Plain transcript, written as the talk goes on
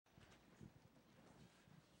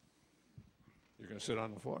can sit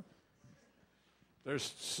on the floor.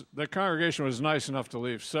 The congregation was nice enough to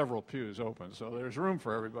leave several pews open, so there's room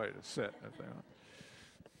for everybody to sit if they want.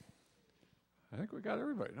 I think we got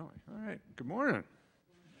everybody, don't we? All right. Good morning.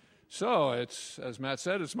 So it's, as Matt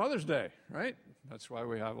said, it's Mother's Day, right? That's why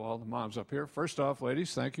we have all the moms up here. First off,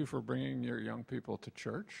 ladies, thank you for bringing your young people to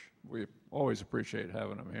church. We always appreciate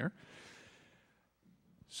having them here.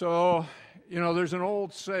 So, there's an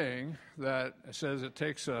old saying that says it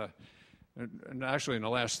takes and actually in the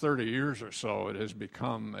last 30 years or so, it has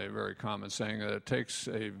become a very common saying that it takes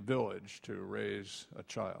a village to raise a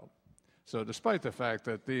child. So despite the fact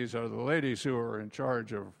that these are the ladies who are in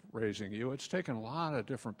charge of raising you, it's taken a lot of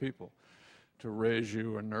different people to raise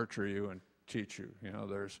you and nurture you and teach you.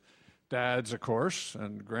 There's dads, of course,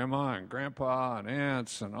 and grandma and grandpa and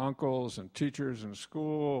aunts and uncles and teachers in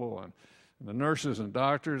school and the nurses and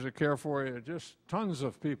doctors that care for you, just tons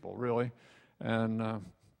of people, really. And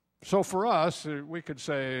so for us, we could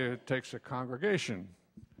say it takes a congregation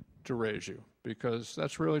to raise you, because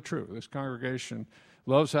that's really true. This congregation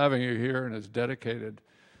loves having you here and is dedicated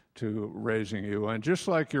to raising you. And just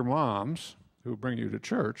like your moms who bring you to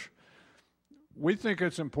church, we think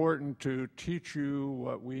it's important to teach you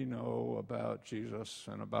what we know about Jesus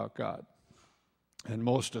and about God. And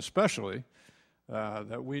most especially,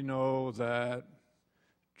 that we know that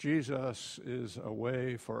Jesus is a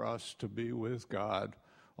way for us to be with God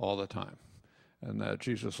all the time. And that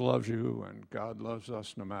Jesus loves you and God loves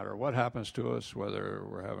us no matter what happens to us, whether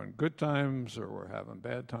we're having good times or we're having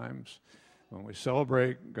bad times. When we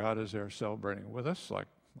celebrate, God is there celebrating with us, like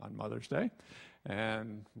on Mother's Day.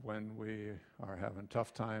 And when we are having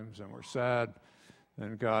tough times and we're sad,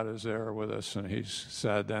 then God is there with us, and he's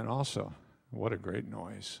sad then also. What a great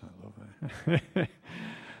noise. I love it.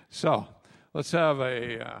 So let's have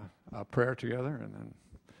a prayer together. And then,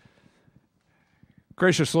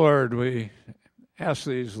 gracious Lord, we ask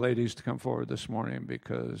these ladies to come forward this morning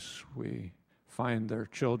because we find their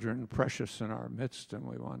children precious in our midst, and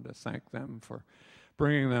we want to thank them for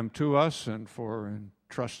bringing them to us and for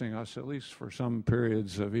entrusting us, at least for some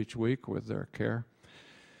periods of each week, with their care.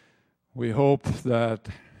 We hope that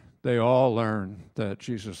they all learn that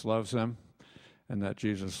Jesus loves them and that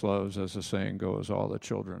Jesus loves, as the saying goes, all the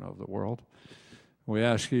children of the world. We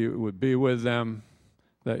ask you would be with them,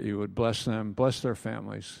 that you would bless them, bless their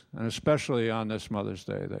families, and especially on this Mother's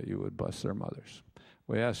Day, that you would bless their mothers.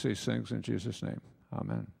 We ask these things in Jesus' name.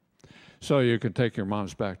 Amen. So you can take your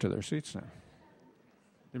moms back to their seats now.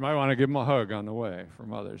 You might want to give them a hug on the way for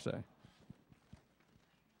Mother's Day.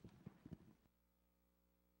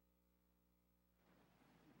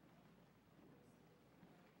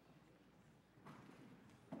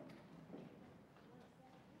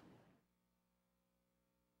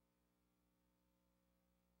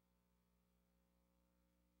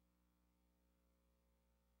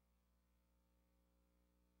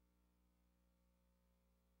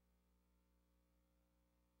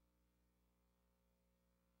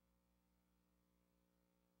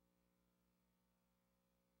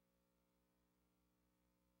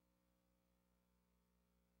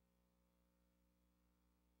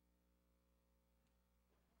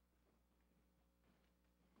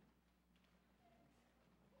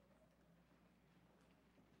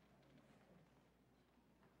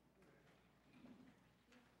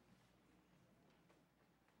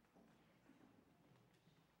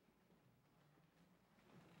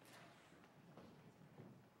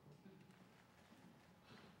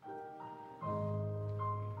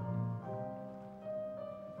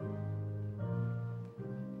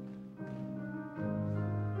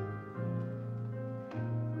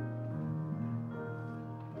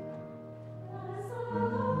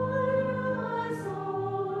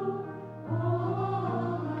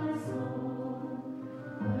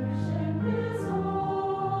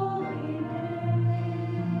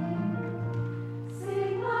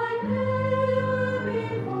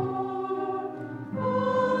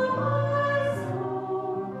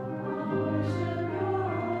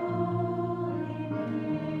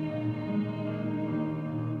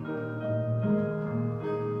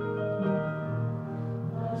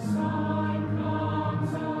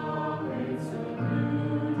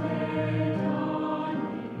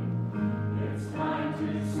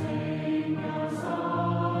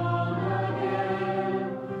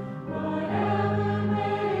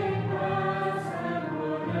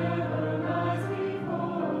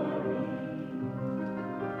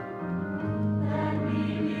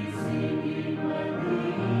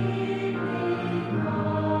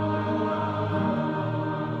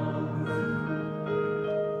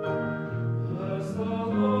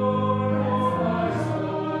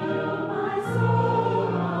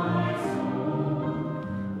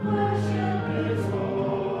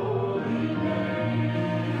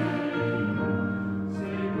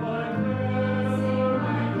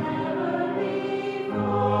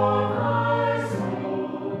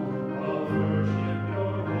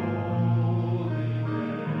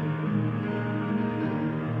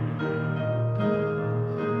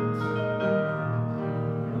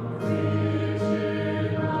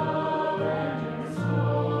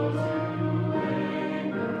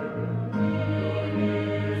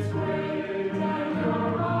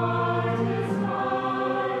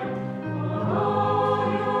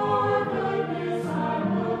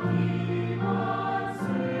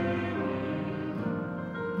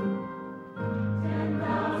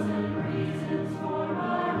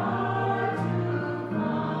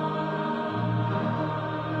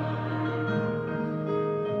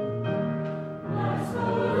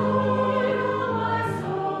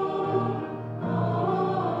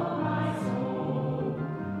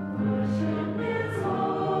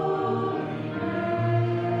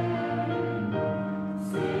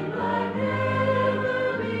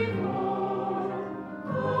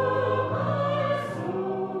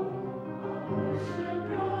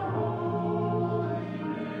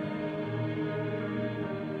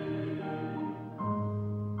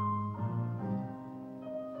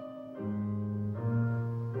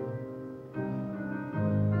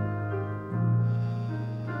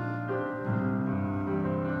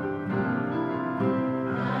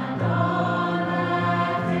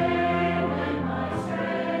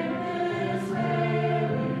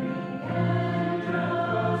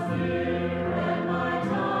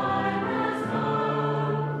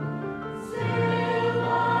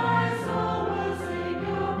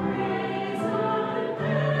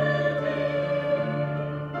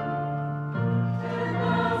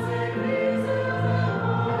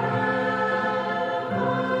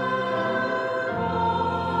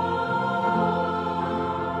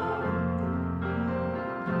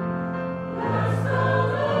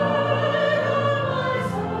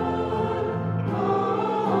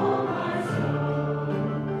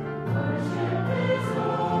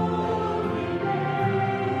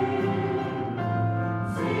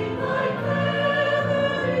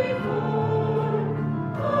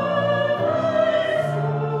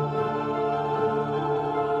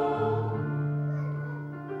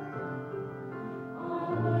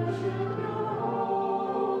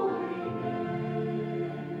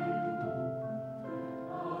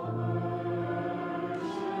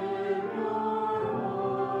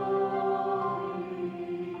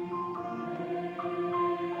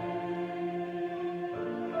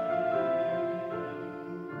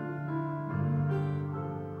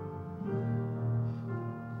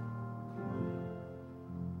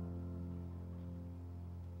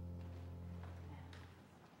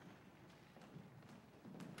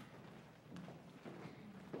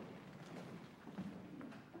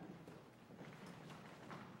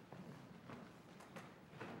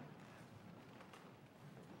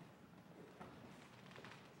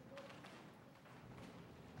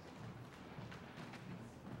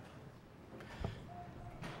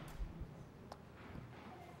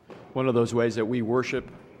 One of those ways that we worship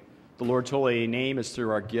the Lord's holy name is through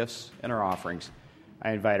our gifts and our offerings.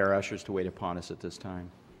 I invite our ushers to wait upon us at this time.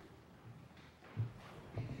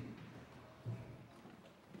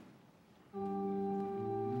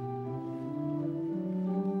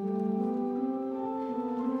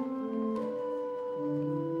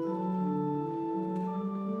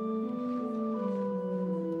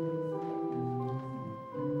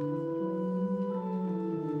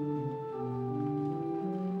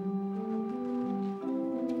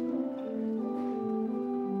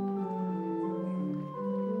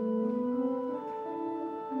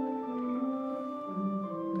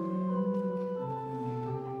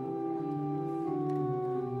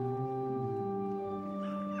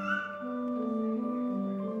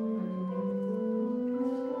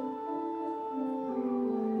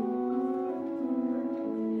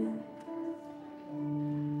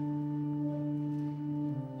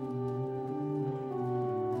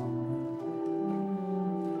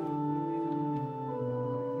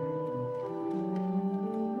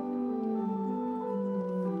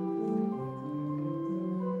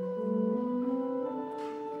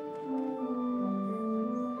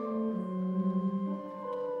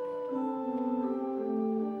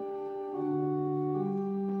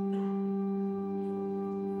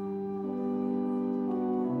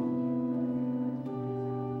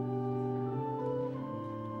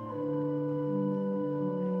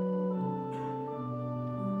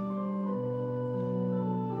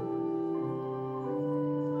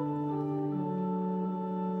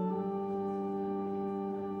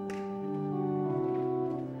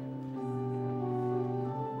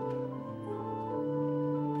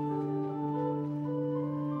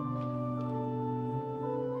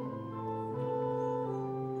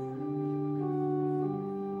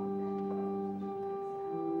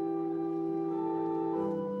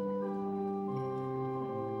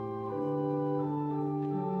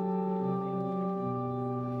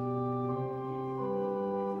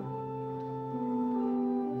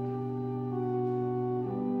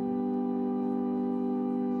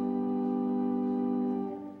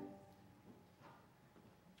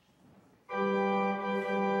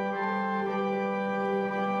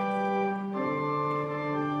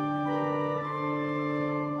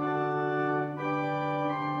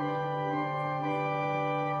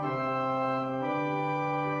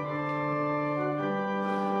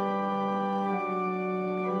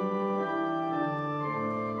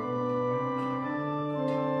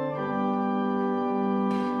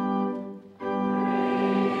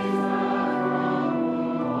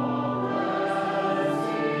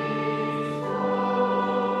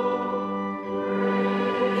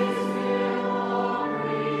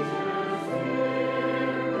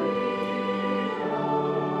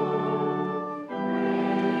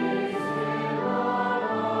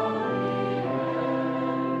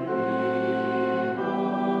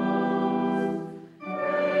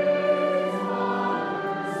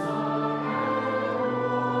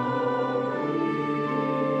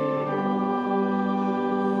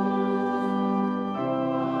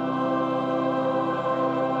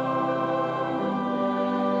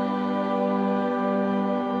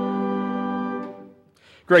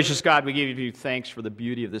 Gracious God, we give you thanks for the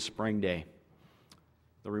beauty of this spring day,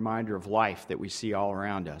 the reminder of life that we see all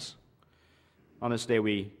around us. On this day,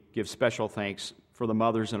 we give special thanks for the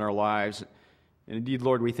mothers in our lives. And indeed,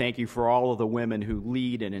 Lord, we thank you for all of the women who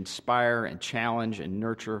lead and inspire and challenge and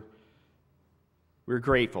nurture. We're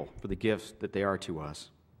grateful for the gifts that they are to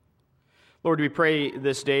us. Lord, we pray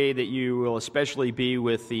this day that you will especially be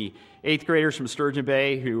with the 8th graders from Sturgeon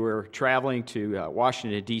Bay who are traveling to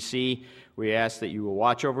Washington, D.C. We ask that you will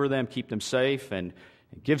watch over them, keep them safe, and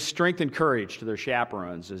give strength and courage to their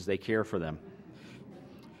chaperones as they care for them.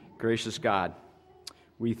 Gracious God,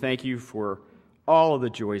 we thank you for all of the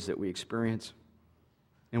joys that we experience,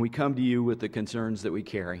 and we come to you with the concerns that we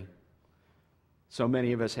carry. So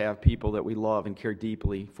many of us have people that we love and care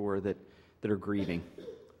deeply for that are grieving,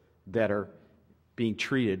 that are being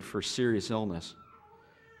treated for serious illness.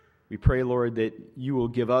 We pray, Lord, that you will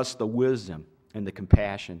give us the wisdom and the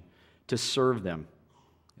compassion to serve them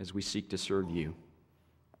as we seek to serve you.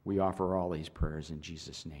 We offer all these prayers in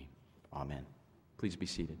Jesus' name. Amen. Please be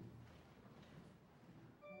seated.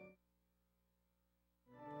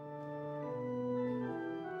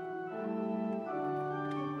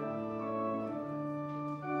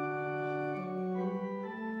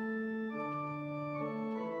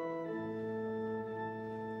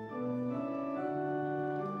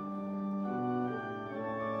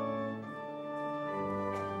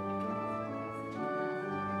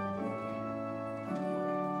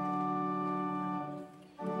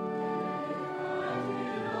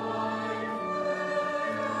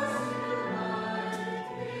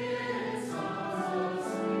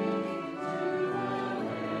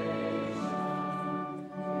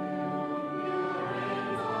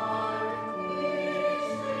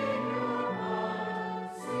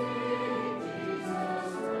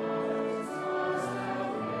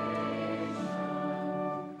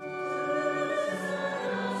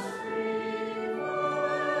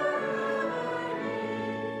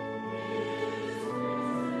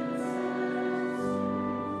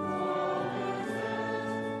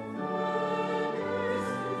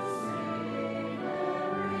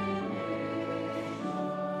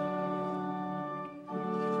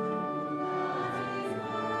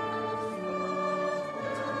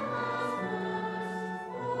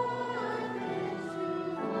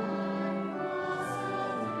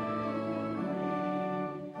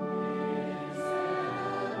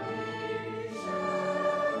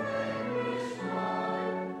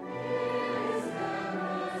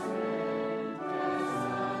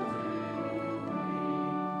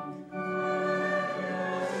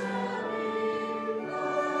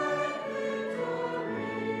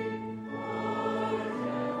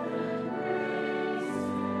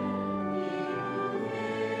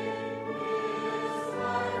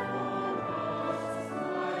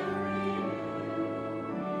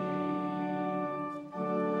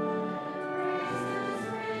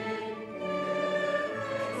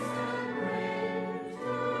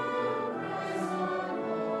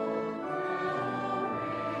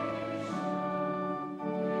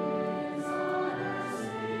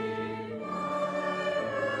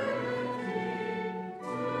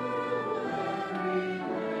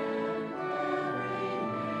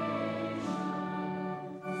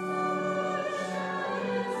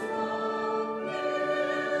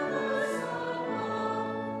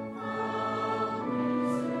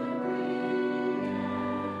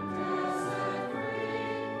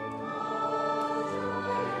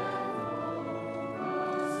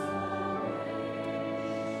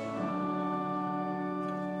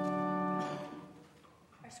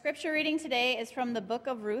 scripture reading today is from the book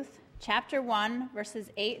of Ruth, chapter 1, verses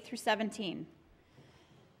 8 through 17.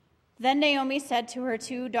 Then Naomi said to her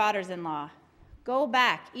 2 daughters-in-law, "Go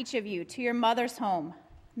back, each of you, to your mother's home.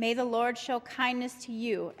 May the Lord show kindness to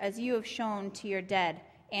you as you have shown to your dead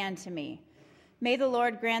and to me. May the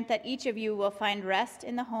Lord grant that each of you will find rest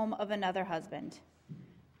in the home of another husband."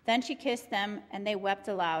 Then she kissed them, and they wept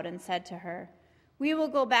aloud and said to her, "We will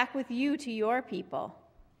go back with you to your people."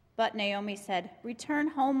 But Naomi said, "Return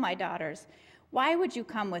home, my daughters. Why would you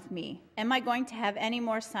come with me? Am I going to have any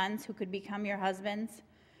more sons who could become your husbands?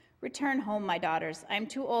 Return home, my daughters. I am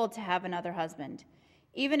too old to have another husband.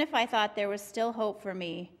 Even if I thought there was still hope for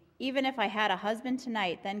me, even if I had a husband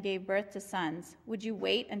tonight, then gave birth to sons, would you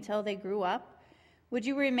wait until they grew up? Would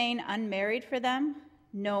you remain unmarried for them?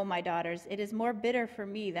 No, my daughters, it is more bitter for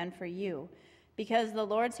me than for you, because the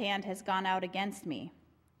Lord's hand has gone out against me."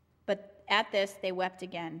 But at this they wept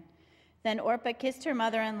again. Then Orpah kissed her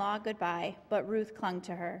mother-in-law goodbye, but Ruth clung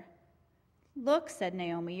to her. "Look," said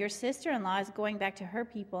Naomi, "your sister-in-law is going back to her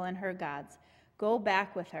people and her gods. Go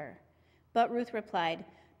back with her." But Ruth replied,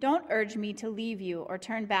 "Don't urge me to leave you or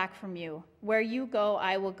turn back from you. Where you go,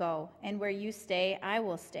 I will go, and where you stay, I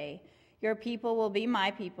will stay. Your people will be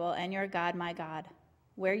my people, and your God my God.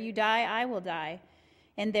 Where you die, I will die,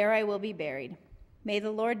 and there I will be buried. May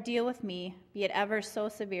the Lord deal with me, be it ever so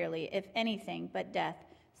severely, if anything but death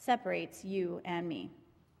separates you and me."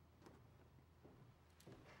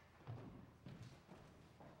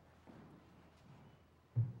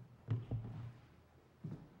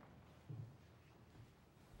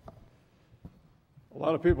 A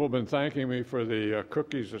lot of people have been thanking me for the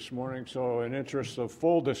cookies this morning, so in interest of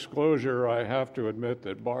full disclosure, I have to admit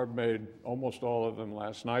that Barb made almost all of them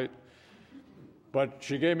last night. But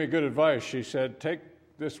she gave me good advice. She said, take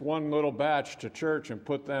this one little batch to church and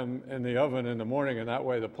put them in the oven in the morning, and that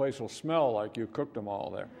way the place will smell like you cooked them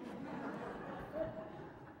all there.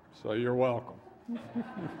 So you're welcome.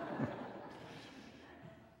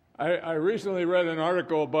 I recently read an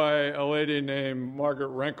article by a lady named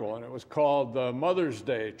Margaret Renkl, and it was called The Mother's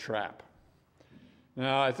Day Trap.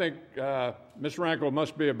 Now, I think Miss Renkl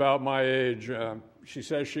must be about my age. She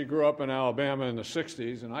says she grew up in Alabama in the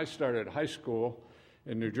 60s, and I started high school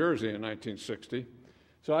in New Jersey in 1960.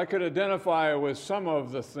 So I could identify with some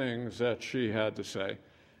of the things that she had to say.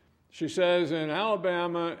 She says in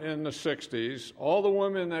Alabama in the 60s, all the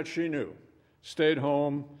women that she knew stayed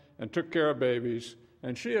home and took care of babies,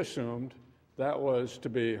 and she assumed that was to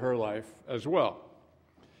be her life as well.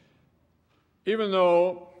 Even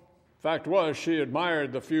though, fact was, she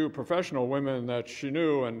admired the few professional women that she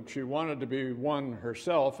knew, and she wanted to be one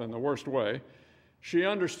herself in the worst way, she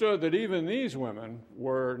understood that even these women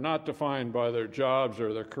were not defined by their jobs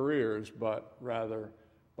or their careers, but rather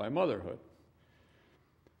by motherhood.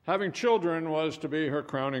 Having children was to be her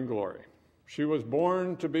crowning glory. She was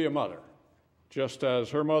born to be a mother, just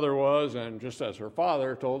as her mother was, and just as her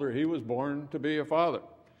father told her he was born to be a father.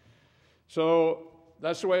 So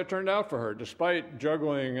that's the way it turned out for her. Despite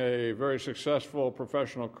juggling a very successful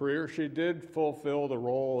professional career, she did fulfill the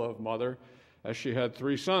role of mother, as she had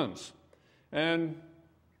 3 sons. And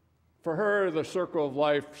for her, the circle of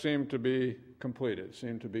life seemed to be completed,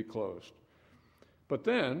 seemed to be closed. But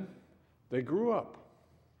then they grew up,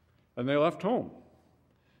 and they left home.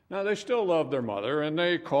 Now, they still loved their mother, and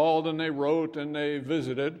they called, and they wrote, and they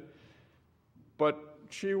visited, but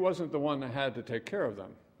she wasn't the one that had to take care of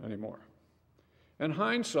them anymore. In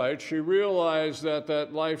hindsight, she realized that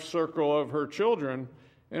that life circle of her children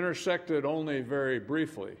intersected only very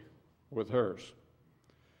briefly with hers.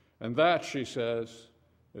 And that, she says,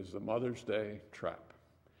 is the Mother's Day trap.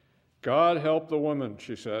 God help the woman,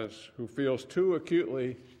 she says, who feels too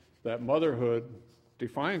acutely that motherhood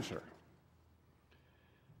defines her.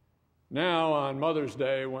 Now, on Mother's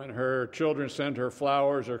Day, when her children send her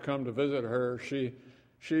flowers or come to visit her,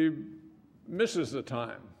 she misses the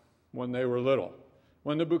time when they were little,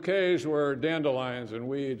 when the bouquets were dandelions and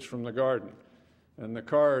weeds from the garden, and the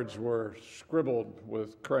cards were scribbled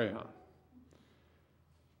with crayon.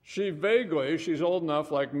 She's old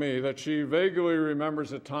enough like me, that she vaguely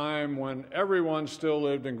remembers a time when everyone still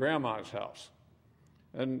lived in Grandma's house.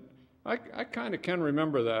 And I kind of can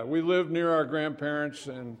remember that. We lived near our grandparents,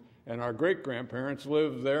 and our great-grandparents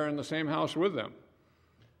lived there in the same house with them.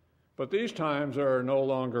 But these times are no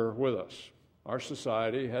longer with us. Our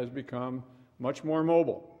society has become much more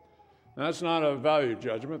mobile. And that's not a value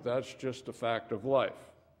judgment, that's just a fact of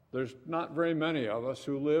life. There's not very many of us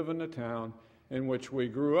who live in the town in which we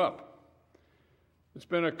grew up. It's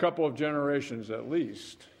been a couple of generations at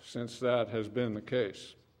least since that has been the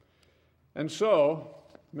case. And so,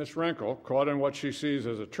 Miss Renkl, caught in what she sees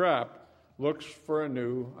as a trap, looks for a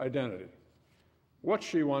new identity. What,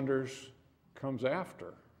 she wonders, comes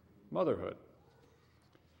after motherhood?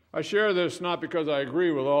 I share this not because I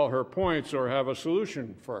agree with all her points or have a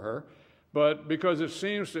solution for her, but because it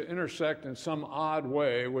seems to intersect in some odd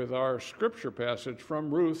way with our scripture passage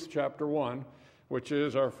from Ruth chapter 1, which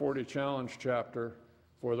is our 40 challenge chapter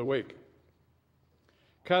for the week.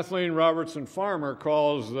 Kathleen Robertson Farmer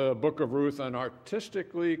calls the book of Ruth an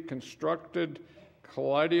artistically constructed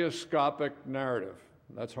kaleidoscopic narrative.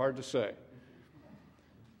 That's hard to say.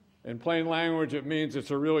 In plain language, it means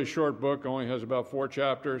it's a really short book, only has about 4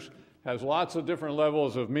 chapters, has lots of different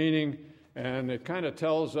levels of meaning, and it kind of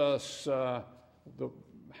tells us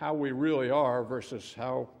how we really are versus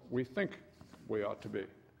how we think we ought to be.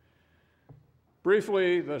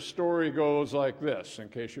 Briefly, the story goes like this, in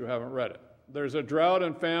case you haven't read it. There's a drought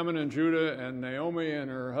and famine in Judah, and Naomi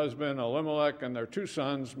and her husband Elimelech and their 2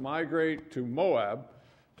 sons migrate to Moab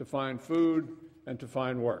to find food and to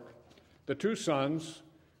find work. The 2 sons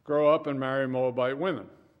grow up and marry Moabite women.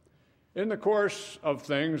 In the course of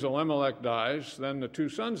things, Elimelech dies, then the 2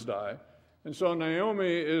 sons die, and so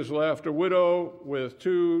Naomi is left a widow with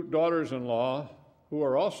 2 daughters-in-law who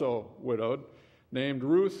are also widowed, named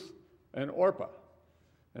Ruth and Orpah.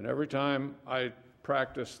 And every time I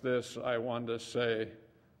practice this, I want to say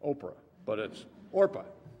Oprah, but it's Orpah.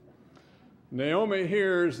 Naomi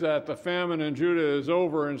hears that the famine in Judah is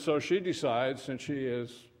over, and so she decides, since she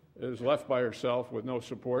is left by herself with no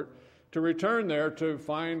support, to return there to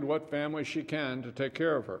find what family she can to take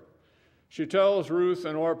care of her. She tells Ruth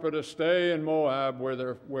and Orpah to stay in Moab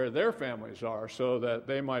where their families are so that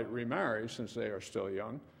they might remarry, since they are still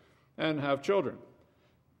young, and have children.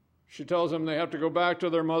 She tells them they have to go back to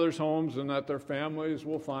their mother's homes and that their families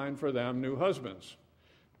will find for them new husbands.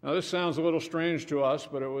 Now, this sounds a little strange to us,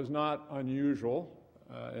 but it was not unusual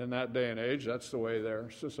in that day and age. That's the way their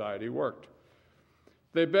society worked.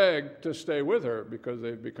 They beg to stay with her because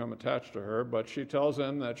they've become attached to her, but she tells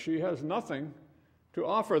them that she has nothing to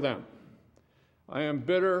offer them. I am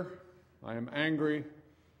bitter, I am angry,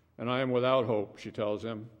 and I am without hope, she tells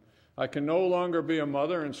him. I can no longer be a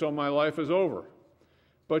mother, and so my life is over.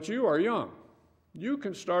 But you are young. You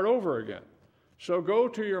can start over again. So go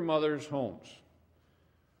to your mother's homes.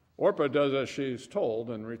 Orpah does as she's told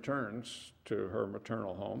and returns to her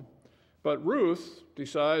maternal home. But Ruth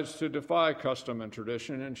decides to defy custom and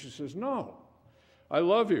tradition, and she says, no, I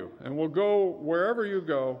love you, and will go wherever you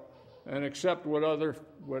go and accept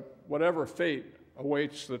whatever fate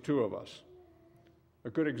awaits the 2 of us. A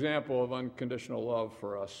good example of unconditional love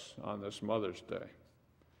for us on this Mother's Day.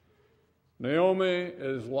 Naomi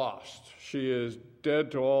is lost. She is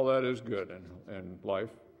dead to all that is good in life.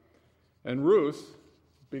 And Ruth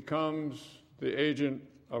becomes the agent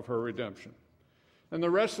of her redemption. And the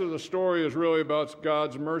rest of the story is really about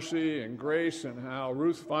God's mercy and grace and how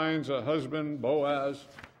Ruth finds a husband, Boaz,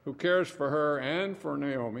 who cares for her and for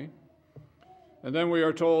Naomi. And then we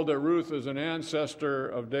are told that Ruth is an ancestor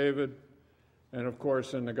of David. And of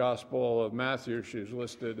course, in the Gospel of Matthew, she's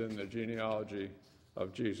listed in the genealogy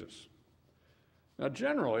of Jesus. Now,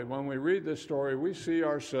 generally, when we read this story, we see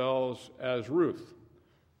ourselves as Ruth,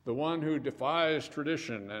 the one who defies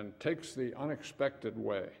tradition and takes the unexpected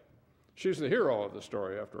way. She's the hero of the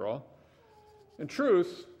story, after all. In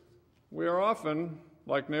truth, we are often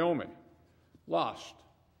like Naomi, lost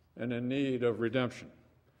and in need of redemption,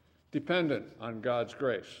 dependent on God's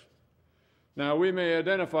grace. Now, we may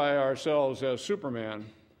identify ourselves as Superman,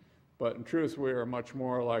 but in truth, we are much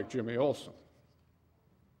more like Jimmy Olsen.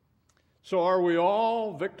 So are we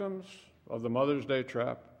all victims of the Mother's Day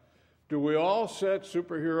trap? Do we all set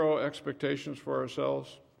superhero expectations for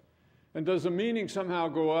ourselves? And does the meaning somehow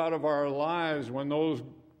go out of our lives when those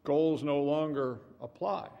goals no longer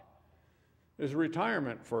apply? Is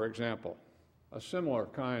retirement, for example, a similar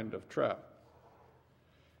kind of trap?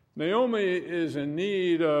 Naomi is in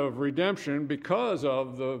need of redemption because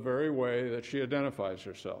of the very way that she identifies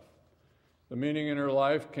herself. The meaning in her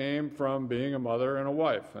life came from being a mother and a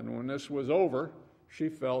wife, and when this was over, she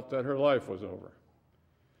felt that her life was over.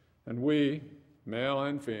 And we, male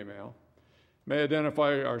and female, may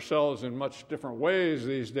identify ourselves in much different ways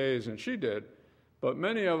these days than she did, but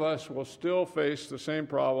many of us will still face the same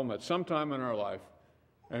problem at some time in our life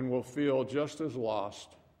and will feel just as lost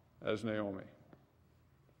as Naomi.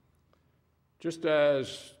 Just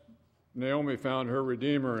as Naomi found her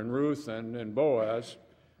Redeemer in Ruth and in Boaz,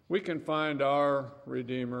 we can find our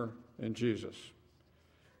Redeemer in Jesus.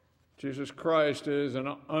 Jesus Christ is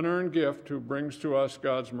an unearned gift who brings to us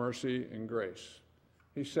God's mercy and grace.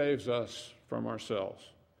 He saves us from ourselves.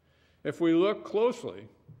 If we look closely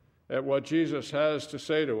at what Jesus has to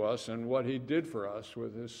say to us and what he did for us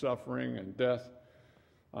with his suffering and death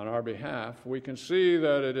on our behalf, we can see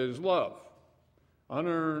that it is love,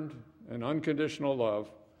 unearned and unconditional love,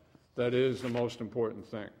 that is the most important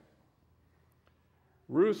thing.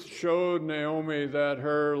 Ruth showed Naomi that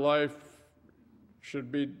her life should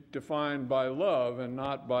be defined by love and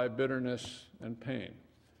not by bitterness and pain.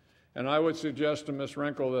 And I would suggest to Miss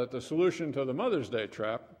Wrinkle that the solution to the Mother's Day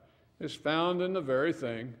trap is found in the very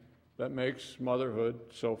thing that makes motherhood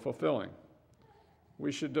so fulfilling.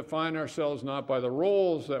 We should define ourselves not by the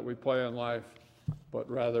roles that we play in life, but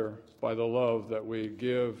rather by the love that we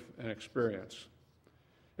give and experience.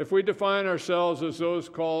 If we define ourselves as those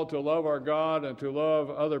called to love our God and to love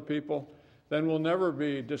other people, then we'll never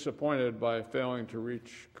be disappointed by failing to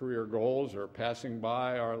reach career goals or passing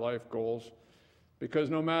by our life goals, because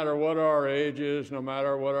no matter what our age is, no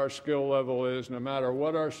matter what our skill level is, no matter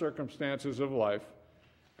what our circumstances of life,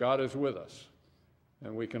 God is with us,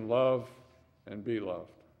 and we can love and be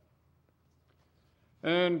loved.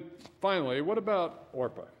 And finally, what about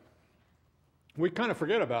Orpah? We kind of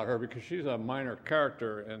forget about her because she's a minor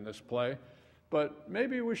character in this play, but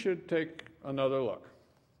maybe we should take another look.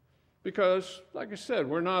 Because, like I said,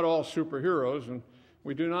 we're not all superheroes, and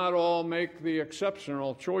we do not all make the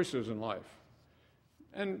exceptional choices in life.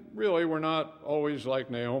 And really, we're not always like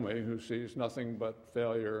Naomi, who sees nothing but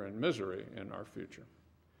failure and misery in our future.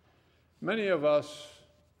 Many of us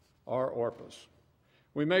are Orpahs.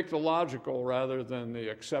 We make the logical rather than the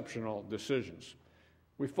exceptional decisions.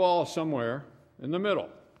 We fall somewhere in the middle.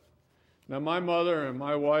 Now, my mother and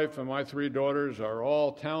my wife and my 3 daughters are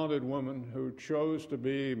all talented women who chose to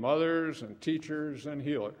be mothers and teachers and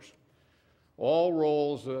healers, all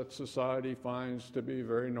roles that society finds to be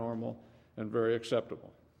very normal and very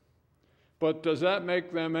acceptable. But does that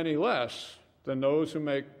make them any less than those who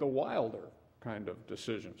make the wilder kind of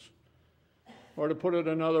decisions? Or to put it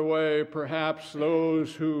another way, perhaps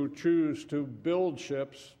those who choose to build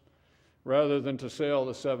ships rather than to sail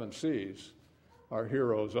the 7 seas are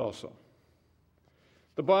heroes also.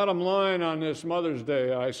 The bottom line on this Mother's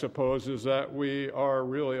Day, I suppose, is that we are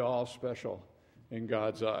really all special in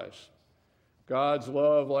God's eyes. God's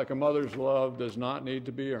love, like a mother's love, does not need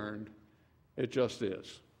to be earned. It just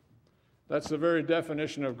is. That's the very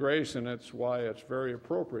definition of grace, and it's why it's very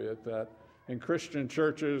appropriate that in Christian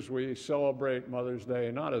churches we celebrate Mother's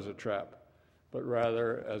Day not as a trap, but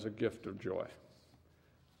rather as a gift of joy.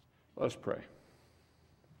 Let's pray.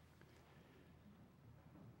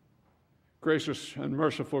 Gracious and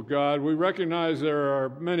merciful God, we recognize there are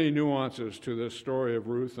many nuances to this story of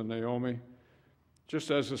Ruth and Naomi, just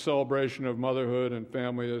as the celebration of motherhood and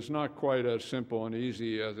family is not quite as simple and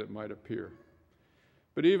easy as it might appear.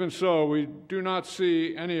 But even so, we do not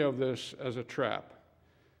see any of this as a trap,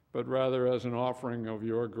 but rather as an offering of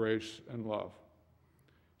your grace and love.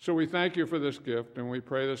 So we thank you for this gift, and we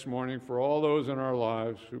pray this morning for all those in our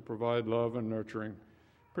lives who provide love and nurturing,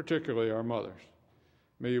 particularly our mothers.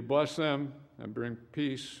 May you bless them and bring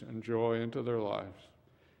peace and joy into their lives.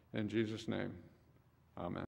 In Jesus' name, amen.